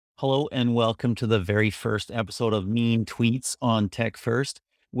Hello and welcome to the very first episode of Mean Tweets on Tech First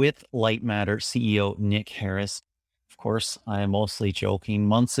with Light Matter CEO Nick Harris. Of course, I am mostly joking.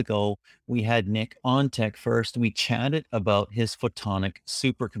 Months ago, we had Nick on Tech First. We chatted about his photonic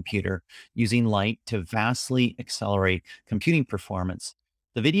supercomputer using light to vastly accelerate computing performance.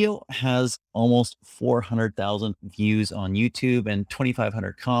 The video has almost 400,000 views on YouTube and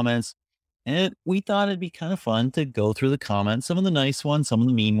 2,500 comments. And we thought it'd be kind of fun to go through the comments, some of the nice ones, some of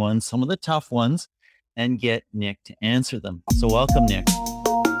the mean ones, some of the tough ones, and get Nick to answer them. So, welcome, Nick.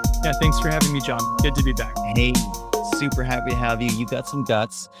 Yeah, thanks for having me, John. Good to be back. Hey, super happy to have you. You got some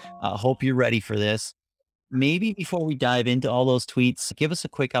guts. Hope you're ready for this. Maybe before we dive into all those tweets, give us a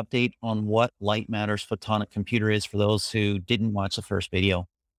quick update on what Light Matter's photonic computer is for those who didn't watch the first video.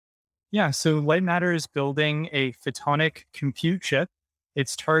 Yeah, so Light Matter is building a photonic compute chip.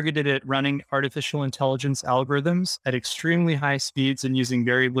 It's targeted at running artificial intelligence algorithms at extremely high speeds and using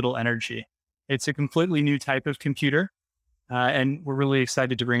very little energy. It's a completely new type of computer, and we're really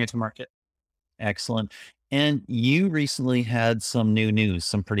excited to bring it to market. Excellent. And you recently had some new news,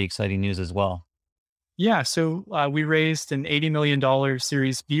 some pretty exciting news as well. Yeah, so we raised an $80 million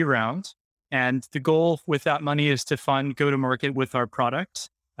Series B round, and the goal with that money is to fund go to market with our product.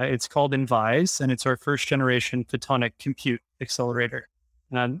 It's called Envise, and it's our first generation photonic compute accelerator.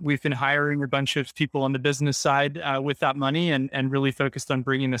 We've been hiring a bunch of people on the business side with that money and really focused on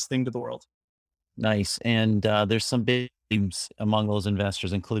bringing this thing to the world. Nice. And there's some big names among those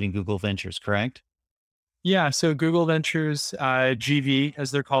investors, including Google Ventures, correct? Yeah, so Google Ventures, GV,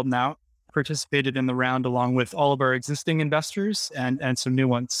 as they're called now, participated in the round along with all of our existing investors and some new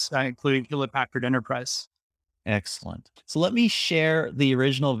ones, including Hewlett Packard Enterprise. Excellent. So let me share the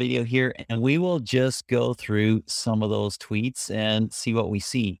original video here and we will just go through some of those tweets and see what we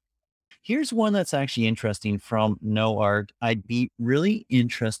see. Here's one that's actually interesting from No Art. I'd be really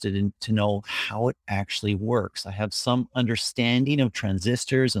interested in to know how it actually works. I have some understanding of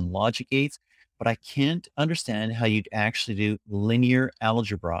transistors and logic gates, but I can't understand how you'd actually do linear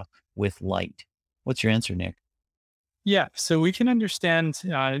algebra with light. What's your answer, Nick? Yeah, so we can understand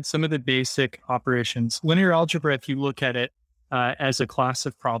some of the basic operations. Linear algebra, if you look at it as a class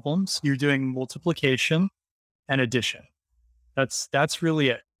of problems, you're doing multiplication and addition. That's really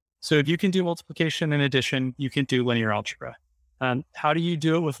it. So if you can do multiplication and addition, you can do linear algebra. How do you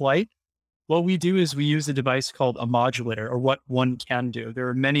do it with light? What we do is we use a device called a modulator, or what one can do. There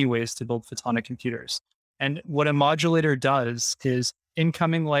are many ways to build photonic computers. And what a modulator does is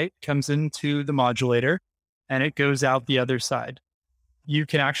incoming light comes into the modulator and it goes out the other side. You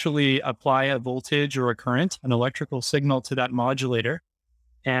can actually apply a voltage or a current, an electrical signal to that modulator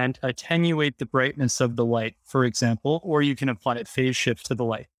and attenuate the brightness of the light, for example, or you can apply a phase shift to the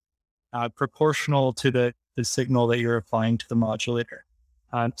light, proportional to the signal that you're applying to the modulator.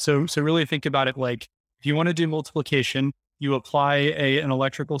 So really think about it like if you want to do multiplication, you apply an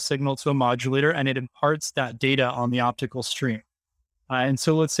electrical signal to a modulator and it imparts that data on the optical stream. And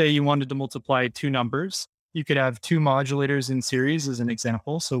so let's say you wanted to multiply two numbers. You could have two modulators in series as an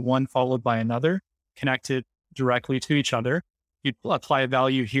example. So one followed by another connected directly to each other. You'd apply a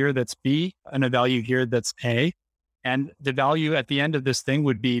value here that's B and a value here that's A. And the value at the end of this thing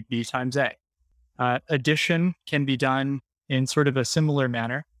would be B times A. Addition can be done in sort of a similar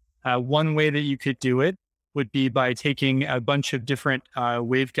manner. One way that you could do it would be by taking a bunch of different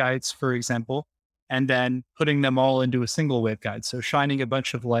waveguides, for example, and then putting them all into a single waveguide. So shining a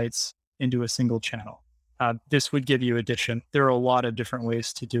bunch of lights into a single channel. This would give you addition. There are a lot of different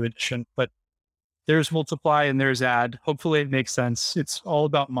ways to do addition, but there's multiply and there's add. Hopefully it makes sense. It's all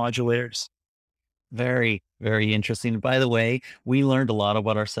about modulators. Very, very interesting. By the way, we learned a lot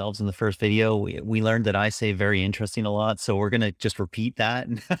about ourselves in the first video. We learned that I say very interesting a lot. So we're going to just repeat that.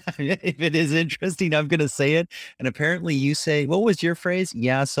 And if it is interesting, I'm going to say it. And apparently you say, what was your phrase?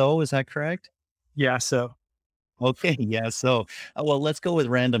 Yeah, so is that correct? Yeah, so Okay. Yeah. So, well, let's go with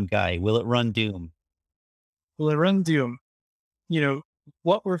random guy. Will it run Doom? will it run Doom? You know,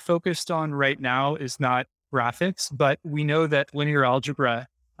 what we're focused on right now is not graphics, but we know that linear algebra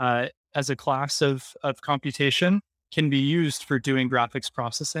as a class of computation can be used for doing graphics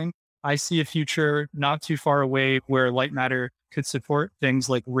processing. I see a future not too far away where light matter could support things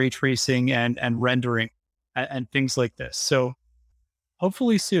like ray tracing and rendering and things like this. So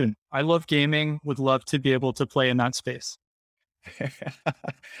hopefully soon. I love gaming, would love to be able to play in that space.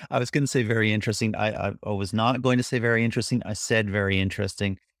 I was going to say very interesting. I was not going to say very interesting. I said very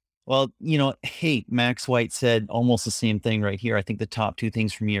interesting. Well, hey, Max White said almost the same thing right here. I think the top two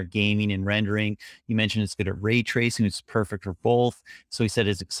things for me are gaming and rendering. You mentioned it's good at ray tracing. It's perfect for both. So he said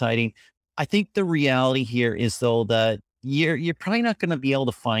it's exciting. I think the reality here is though that you're probably not going to be able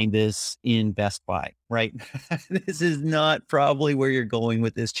to find this in Best Buy, right? This is not probably where you're going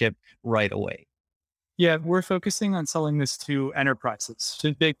with this chip right away. Yeah, we're focusing on selling this to enterprises,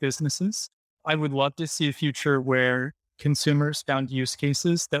 to big businesses. I would love to see a future where consumers found use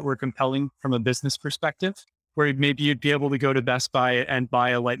cases that were compelling from a business perspective, where maybe you'd be able to go to Best Buy and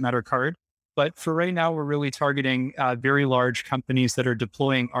buy a Lightmatter card. But for right now, we're really targeting very large companies that are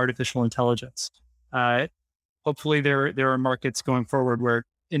deploying artificial intelligence. Uh, Hopefully, there are markets going forward where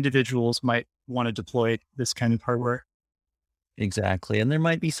individuals might want to deploy this kind of hardware. Exactly. And there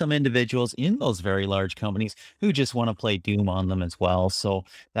might be some individuals in those very large companies who just want to play Doom on them as well. So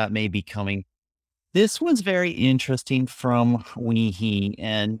that may be coming. This one's very interesting from Weehee,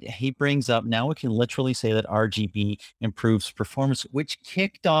 and he brings up now we can literally say that RGB improves performance, which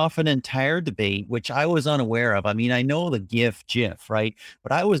kicked off an entire debate, which I was unaware of. I mean, I know the GIF, right?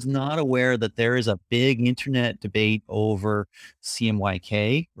 But I was not aware that there is a big internet debate over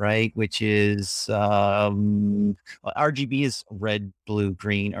CMYK, right? Which is RGB is red, blue,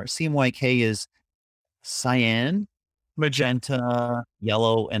 green, or CMYK is cyan, Magenta. magenta,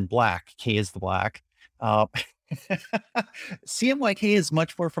 yellow, and black. K is the black. Uh, CMYK is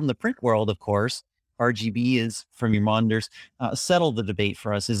much more from the print world, of course. RGB is from your monitors. Settle the debate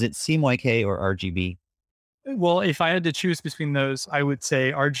for us. Is it CMYK or RGB? Well, if I had to choose between those, I would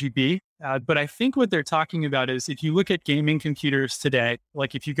say RGB. But I think what they're talking about is if you look at gaming computers today,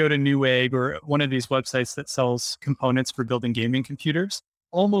 like if you go to Newegg or one of these websites that sells components for building gaming computers,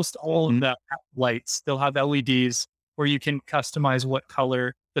 almost all of Mhm. them have lights. They'll have LEDs where you can customize what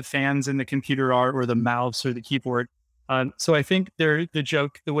color the fans in the computer are, or the mouse or the keyboard. So I think the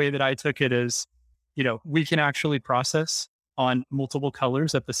joke, the way that I took it is, we can actually process on multiple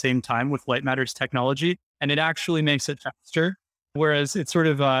colors at the same time with Lightmatter's technology, and it actually makes it faster. Whereas it's sort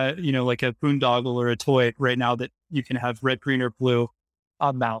of like a boondoggle or a toy right now that you can have red, green, or blue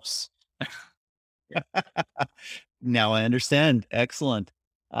a mouse. Now I understand. Excellent.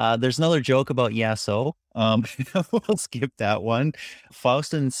 There's another joke about Yasso. We'll skip that one.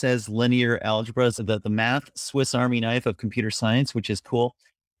 Faustin says linear algebra is the math Swiss Army knife of computer science, which is cool.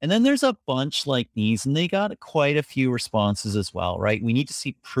 And then there's a bunch like these, and they got quite a few responses as well, right? We need to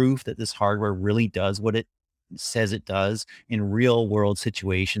see proof that this hardware really does what it says it does in real world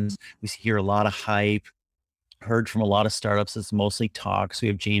situations. We hear a lot of hype, heard from a lot of startups. It's mostly talks. We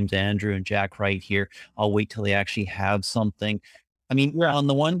have James Andrew and Jack Wright here. I'll wait till they actually have something. I mean, Yeah. on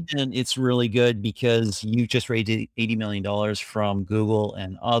the one hand, it's really good because you just raised $80 million from Google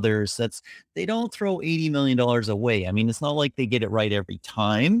and others. They don't throw $80 million away. I mean, it's not like they get it right every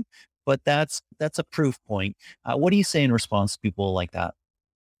time, but that's a proof point. What do you say in response to people like that?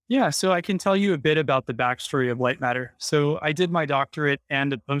 Yeah, so I can tell you a bit about the backstory of Lightmatter. So I did my doctorate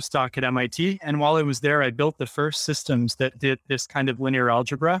and a postdoc at MIT. And while I was there, I built the first systems that did this kind of linear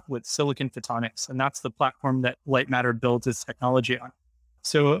algebra with silicon photonics. And that's the platform that Lightmatter builds its technology on.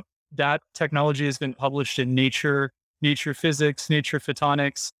 So that technology has been published in Nature, Nature Physics, Nature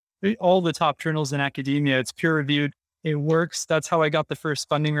Photonics, all the top journals in academia. It's peer reviewed. It works. That's how I got the first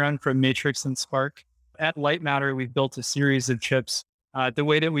funding round from Matrix and Spark. At Lightmatter, we've built a series of chips. The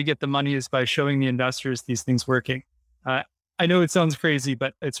way that we get the money is by showing the investors these things working. Uh, I know it sounds crazy,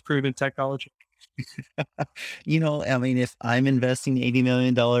 but it's proven technology. I mean, if I'm investing $80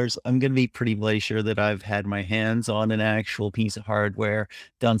 million, I'm going to be pretty bloody sure that I've had my hands on an actual piece of hardware,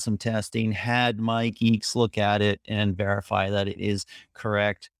 done some testing, had my geeks look at it and verify that it is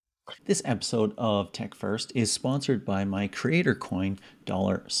correct. This episode of Tech First is sponsored by my creator coin,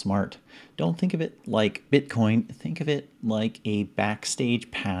 Dollar Smart. Don't think of it like Bitcoin, think of it like a backstage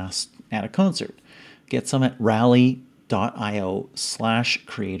pass at a concert. Get some at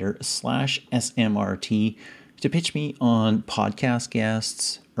rally.io/creator/SMRT to pitch me on podcast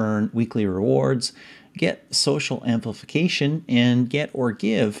guests, earn weekly rewards, get social amplification, and get or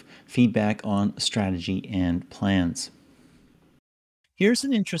give feedback on strategy and plans. Here's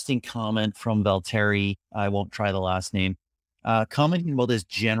an interesting comment from Valtteri. I won't try the last name. Commenting about this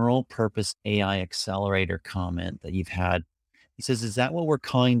general purpose AI accelerator comment that you've had. He says, is that what we're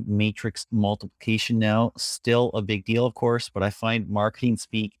calling matrix multiplication now? Still a big deal, of course, but I find marketing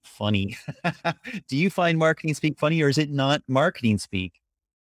speak funny. Do you find marketing speak funny, or is it not marketing speak?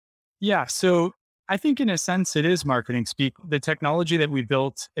 Yeah. So I think in a sense, it is marketing speak. The technology that we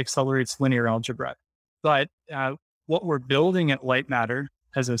built accelerates linear algebra. But what we're building at Lightmatter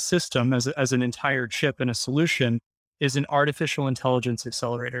as a system, as an entire chip and a solution, is an artificial intelligence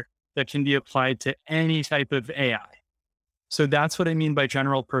accelerator that can be applied to any type of AI. So that's what I mean by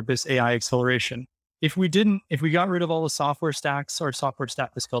general purpose AI acceleration. If we got rid of all the software stacks, our software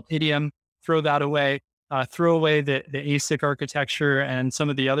stack is called Idiom, throw that away. throw away the ASIC architecture and some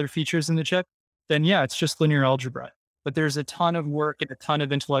of the other features in the chip, then yeah, it's just linear algebra. But there's a ton of work and a ton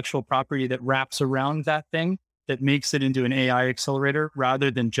of intellectual property that wraps around that thing that makes it into an AI accelerator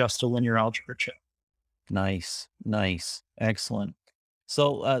rather than just a linear algebra chip. Nice, nice, excellent.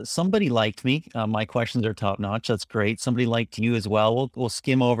 So somebody liked me. My questions are top notch. That's great. Somebody liked you as well. We'll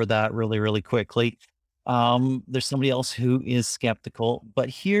skim over that really, really quickly. There's somebody else who is skeptical, but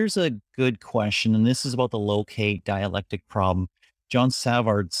here's a good question, and this is about the locate dialectic problem. John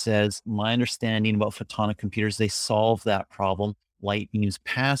Savard says, my understanding about photonic computers, they solve that problem. Light beams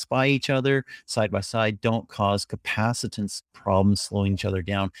pass by each other side by side, don't cause capacitance problems slowing each other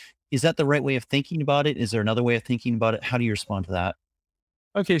down. Is that the right way of thinking about it? Is there another way of thinking about it? How do you respond to that?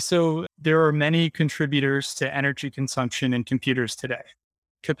 Okay, so there are many contributors to energy consumption in computers today.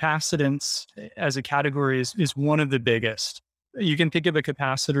 Capacitance as a category is one of the biggest. You can think of a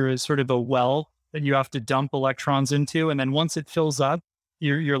capacitor as sort of a well that you have to dump electrons into, and then once it fills up,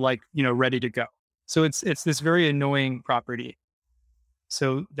 you're like, ready to go. So it's this very annoying property.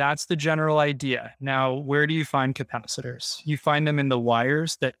 So that's the general idea. Now, where do you find capacitors? You find them in the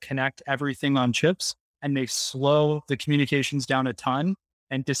wires that connect everything on chips, and they slow the communications down a ton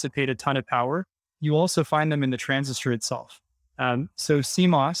and dissipate a ton of power. You also find them in the transistor itself. So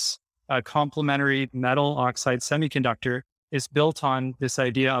CMOS, a complementary metal oxide semiconductor, is built on this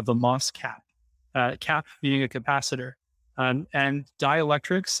idea of a MOS cap, cap being a capacitor. And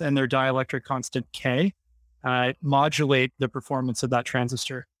dielectrics and their dielectric constant K modulate the performance of that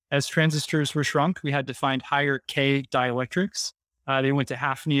transistor. As transistors were shrunk, we had to find higher K dielectrics. They went to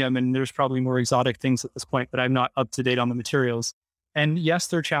hafnium, and there's probably more exotic things at this point, but I'm not up to date on the materials. And yes,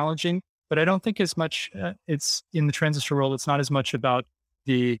 they're challenging, but I don't think as much it's in the transistor world. It's not as much about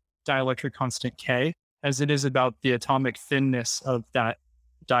the dielectric constant K as it is about the atomic thinness of that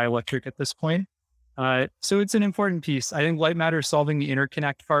dielectric at this point. So it's an important piece. I think light matter is solving the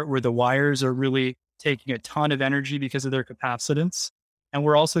interconnect part where the wires are really taking a ton of energy because of their capacitance. And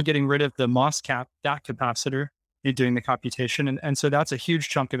we're also getting rid of the MOS cap, that capacitor, in doing the computation. And so that's a huge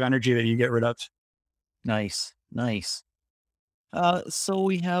chunk of energy that you get rid of. Nice, nice. So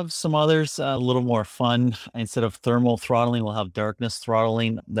we have some others a little more fun. Instead of thermal throttling, we'll have darkness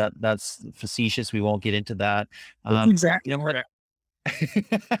throttling. That's facetious. We won't get into that. Exactly. You know what?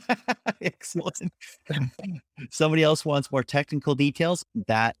 Excellent. Somebody else wants more technical details.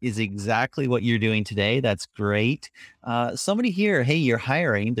 That is exactly what you're doing today. That's great. Somebody here, hey, you're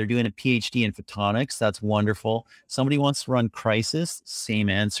hiring. They're doing a PhD in photonics. That's wonderful. Somebody wants to run Crisis. Same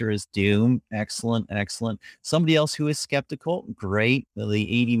answer as Doom. Excellent, excellent. Somebody else who is skeptical. Great. The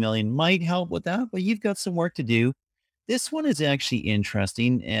 80 million might help with that, but you've got some work to do. This one is actually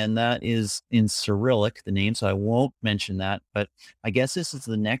interesting, and that is in Cyrillic, the name, so I won't mention that, but I guess this is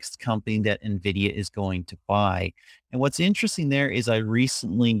the next company that NVIDIA is going to buy. And what's interesting there is I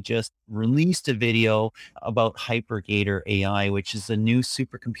recently just released a video about HyperGator AI, which is a new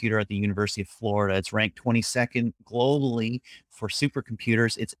supercomputer at the University of Florida. It's ranked 22nd globally for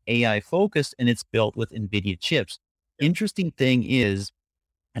supercomputers. It's AI focused, and it's built with NVIDIA chips. Interesting thing is,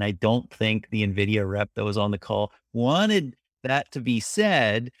 and I don't think the NVIDIA rep that was on the call wanted that to be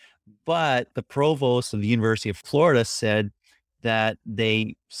said, but the provost of the University of Florida said that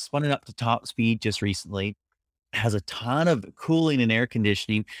they spun it up to top speed just recently, has a ton of cooling and air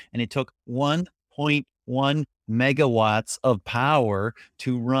conditioning, and it took 1.1 megawatts of power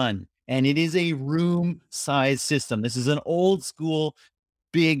to run. And it is a room size system. This is an old school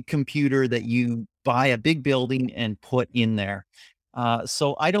big computer that you buy a big building and put in there.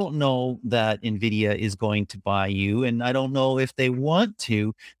 So I don't know that NVIDIA is going to buy you, and I don't know if they want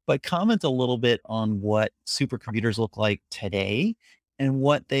to, but comment a little bit on what supercomputers look like today and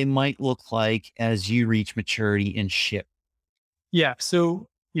what they might look like as you reach maturity and ship. Yeah. So,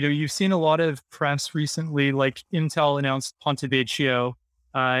 you've seen a lot of press recently, like Intel announced Ponte Vecchio,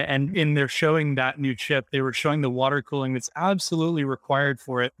 and in their showing that new chip, they were showing the water cooling that's absolutely required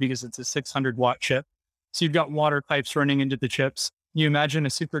for it because it's a 600-watt chip. So you've got water pipes running into the chips. You imagine a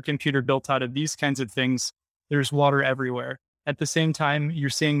supercomputer built out of these kinds of things. There's water everywhere. At the same time, you're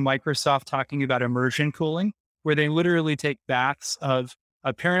seeing Microsoft talking about immersion cooling, where they literally take baths of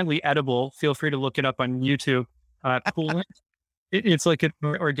apparently edible, feel free to look it up on YouTube, coolant. It's like an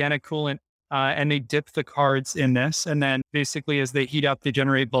organic coolant. And they dip the cards in this. And then basically as they heat up, they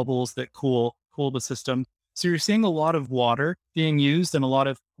generate bubbles that cool the system. So you're seeing a lot of water being used and a lot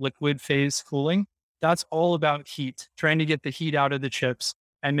of liquid phase cooling. That's all about heat, trying to get the heat out of the chips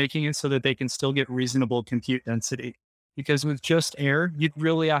and making it so that they can still get reasonable compute density. Because with just air, you'd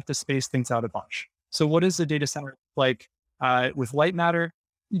really have to space things out a bunch. So what is the data center like with light matter?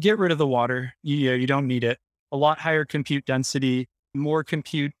 You get rid of the water. You don't need it. A lot higher compute density, more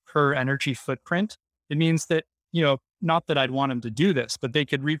compute per energy footprint. It means that, not that I'd want them to do this, but they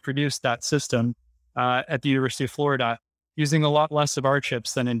could reproduce that system at the University of Florida using a lot less of our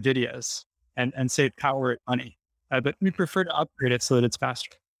chips than NVIDIA's and save power and money. But we prefer to upgrade it so that it's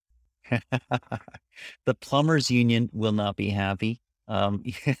faster. The plumbers union will not be happy.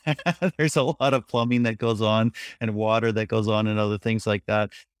 There's a lot of plumbing that goes on and water that goes on and other things like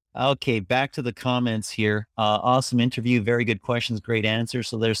that. Okay, back to the comments here. Awesome interview, very good questions, great answers.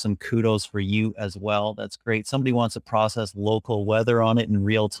 So there's some kudos for you as well. That's great. Somebody wants to process local weather on it in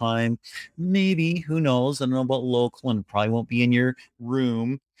real time. Maybe, who knows? I don't know about local and probably won't be in your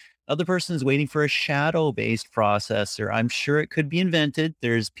room. Other person is waiting for a shadow-based processor. I'm sure it could be invented.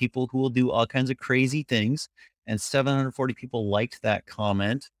 There's people who will do all kinds of crazy things, and 740 people liked that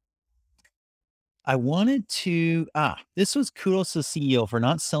comment. I wanted to this was kudos to the CEO for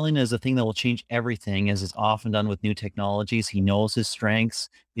not selling it as a thing that will change everything, as is often done with new technologies. He knows his strengths,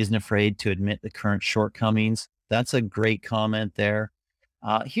 isn't afraid to admit the current shortcomings. That's a great comment there.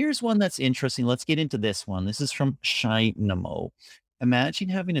 Here's one that's interesting. Let's get into this one. This is from Shynamo. Imagine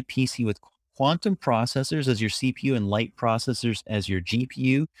having a PC with quantum processors as your CPU and light processors as your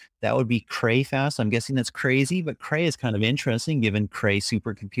GPU. That would be Cray fast. I'm guessing that's crazy, but Cray is kind of interesting given Cray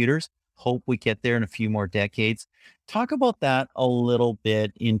supercomputers. Hope we get there in a few more decades. Talk about that a little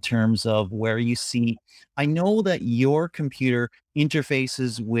bit in terms of where you see. I know that your computer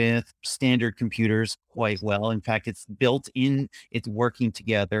interfaces with standard computers quite well. In fact, it's built in, it's working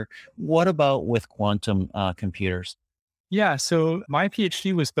together. What about with quantum computers? Yeah, so my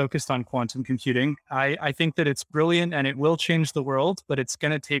PhD was focused on quantum computing. I think that it's brilliant and it will change the world, but it's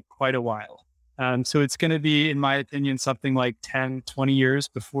going to take quite a while. So it's going to be, in my opinion, something like 10, 20 years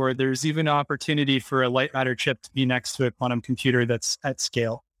before there's even an opportunity for a light matter chip to be next to a quantum computer that's at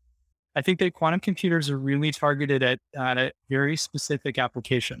scale. I think that quantum computers are really targeted at very specific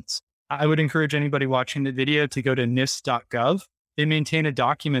applications. I would encourage anybody watching the video to go to nist.gov. They maintain a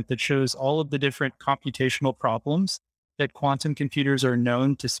document that shows all of the different computational problems that quantum computers are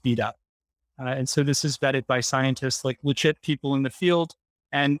known to speed up. And so this is vetted by scientists, like legit people in the field,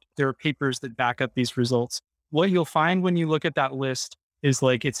 and there are papers that back up these results. What you'll find when you look at that list is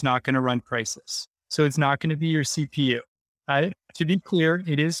like, it's not going to run Crysis. So it's not going to be your CPU. To be clear,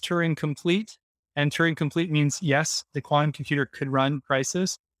 it is Turing complete. And Turing complete means, yes, the quantum computer could run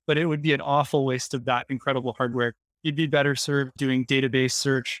Crysis, but it would be an awful waste of that incredible hardware. You'd be better served doing database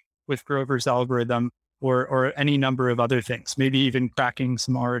search with Grover's algorithm or any number of other things, maybe even cracking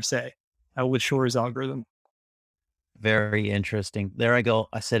some RSA with Shor's algorithm. Very interesting. There I go.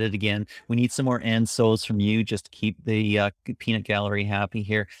 I said it again. We need some more and so's from you just to keep the peanut gallery happy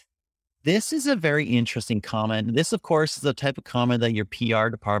here. This is a very interesting comment. This, of course, is the type of comment that your PR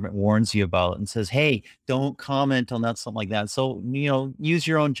department warns you about and says, hey, don't comment on that, something like that. So, use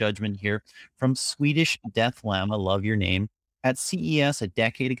your own judgment here. From Swedish Death Lamb, I love your name. At CES a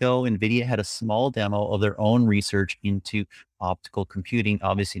decade ago, NVIDIA had a small demo of their own research into optical computing.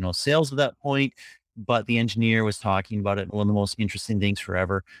 Obviously, no sales at that point, but the engineer was talking about it. One of the most interesting things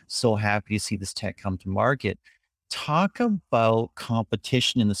forever. So happy to see this tech come to market. Talk about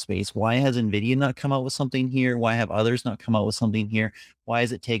competition in the space. Why has NVIDIA not come out with something here? Why have others not come out with something here? Why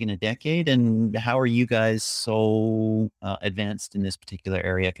has it taken a decade? And how are you guys so advanced in this particular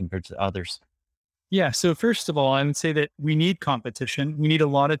area compared to others? Yeah. So first of all, I would say that we need competition. We need a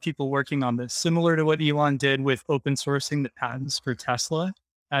lot of people working on this, similar to what Elon did with open sourcing the patents for Tesla.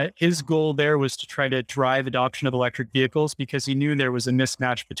 His goal there was to try to drive adoption of electric vehicles because he knew there was a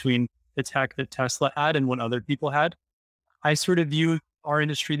mismatch between the tech that Tesla had and what other people had. I sort of view our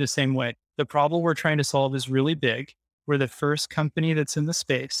industry the same way. The problem we're trying to solve is really big. We're the first company that's in the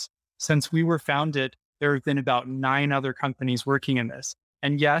space. Since we were founded, there have been about 9 other companies working in this.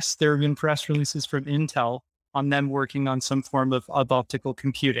 And yes, there have been press releases from Intel on them working on some form of optical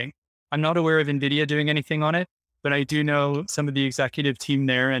computing. I'm not aware of NVIDIA doing anything on it, but I do know some of the executive team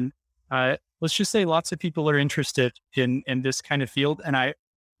there. And let's just say lots of people are interested in this kind of field. And I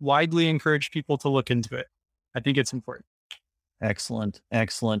widely encourage people to look into it. I think it's important. Excellent.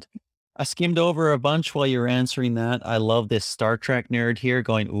 Excellent. I skimmed over a bunch while you were answering that. I love this Star Trek nerd here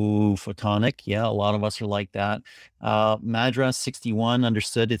going, ooh, photonic. Yeah, a lot of us are like that. Madras 61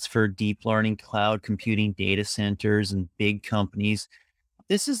 understood it's for deep learning, cloud computing, data centers, and big companies.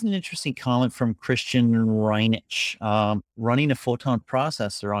 This is an interesting comment from Christian Reinich. Running a photon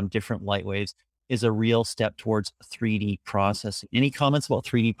processor on different light waves is a real step towards 3D processing. Any comments about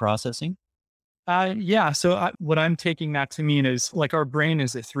 3D processing? Yeah. So what I'm taking that to mean is like our brain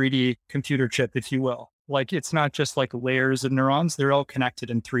is a 3D computer chip, if you will. Like it's not just like layers of neurons, they're all connected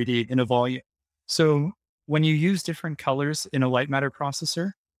in 3D in a volume. So when you use different colors in a light matter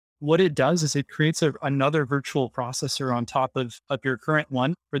processor, what it does is it creates another virtual processor on top of your current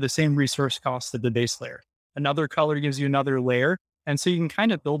one for the same resource cost of the base layer. Another color gives you another layer. And so you can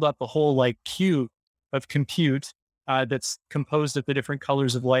kind of build up a whole like queue of compute that's composed of the different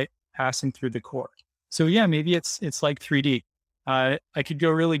colors of light passing through the core. So yeah, maybe it's like 3D. I could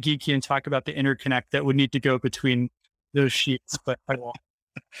go really geeky and talk about the interconnect that would need to go between those sheets, but I won't.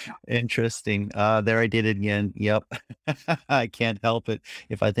 Interesting. There I did it again. Yep. I can't help it.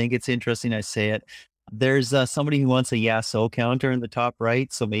 If I think it's interesting, I say it. There's somebody who wants a yeah so counter in the top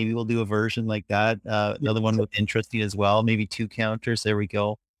right. So maybe we'll do a version like that. Yeah. Another one with interesting as well. Maybe 2 counters. There we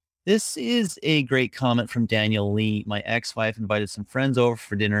go. This is a great comment from Daniel Lee. My ex-wife invited some friends over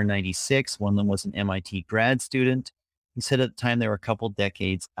for dinner in 96. One of them was an MIT grad student. He said at the time they were a couple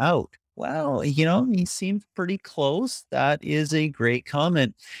decades out. Well, he seemed pretty close. That is a great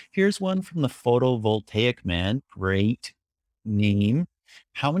comment. Here's one from the photovoltaic man. Great name.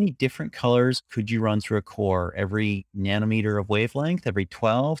 How many different colors could you run through a core? Every nanometer of wavelength, every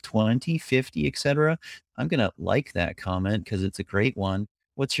 12, 20, 50, etc. I'm going to like that comment because it's a great one.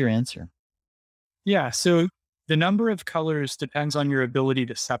 What's your answer? Yeah. So the number of colors depends on your ability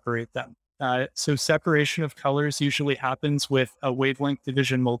to separate them. So separation of colors usually happens with a wavelength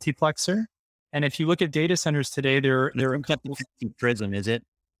division multiplexer. And if you look at data centers today, there are a couple. Prism, is it?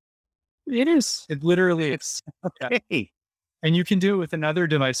 It is. It literally is. Yeah. Hey, And you can do it with another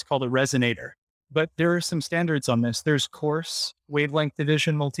device called a resonator. But there are some standards on this. There's coarse wavelength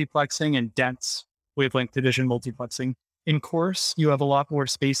division multiplexing and dense wavelength division multiplexing. In coarse, you have a lot more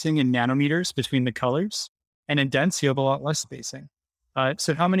spacing in nanometers between the colors. And in dense, you have a lot less spacing.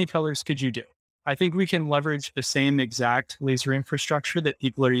 So how many colors could you do? I think we can leverage the same exact laser infrastructure that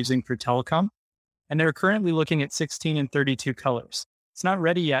people are using for telecom. And they're currently looking at 16 and 32 colors. It's not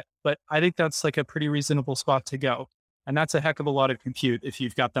ready yet, but I think that's like a pretty reasonable spot to go. And that's a heck of a lot of compute if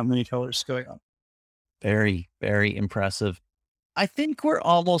you've got that many colors going on. very, very impressive. I think we're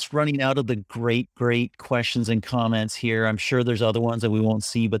almost running out of the great questions and comments here. I'm sure there's other ones that we won't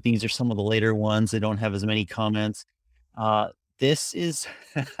see, but these are some of the later ones. They don't have as many comments. Uh, this is,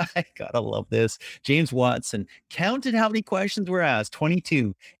 I gotta love this. James Watson counted how many questions were asked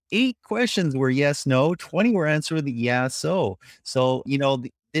 22. 8 questions were yes, no, 20 were answered with yeah, so. So,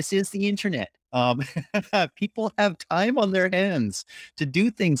 this is the internet. People have time on their hands to do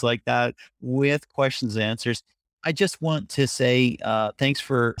things like that with questions and answers. I just want to say thanks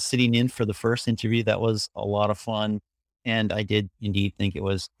for sitting in for the first interview. That was a lot of fun. And I did indeed think it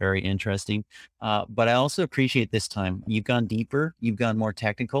was very interesting. But I also appreciate this time. You've gone deeper, you've gone more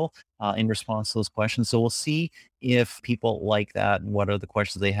technical in response to those questions. So we'll see if people like that and what are the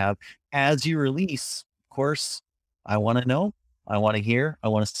questions they have as you release. Of course, I want to know. I want to hear. I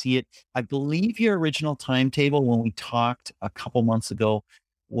want to see it. I believe your original timetable when we talked a couple months ago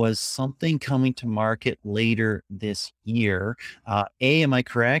was something coming to market later this year. A, am I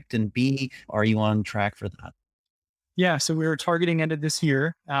correct? And B, are you on track for that? Yeah. So we were targeting end of this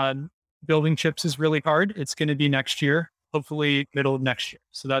year. Building chips is really hard. It's going to be next year, hopefully middle of next year.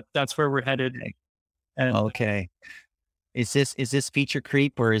 So that's where we're headed. Okay. And Okay. Is this feature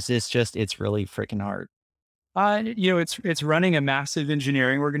creep or is this just it's really freaking hard? it's running a massive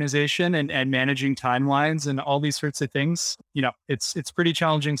engineering organization and managing timelines and all these sorts of things. It's pretty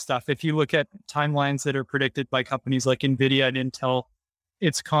challenging stuff. If you look at timelines that are predicted by companies like NVIDIA and Intel,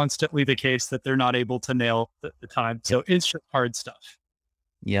 it's constantly the case that they're not able to nail the time. So it's just hard stuff.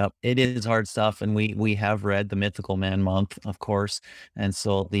 Yep, it is hard stuff, and we have read the Mythical Man Month, of course, and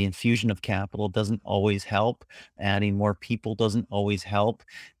so the infusion of capital doesn't always help. Adding more people doesn't always help.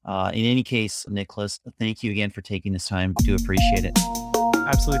 In any case, Nicholas, thank you again for taking this time. Do appreciate it.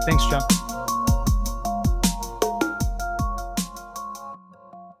 Absolutely. Thanks, John.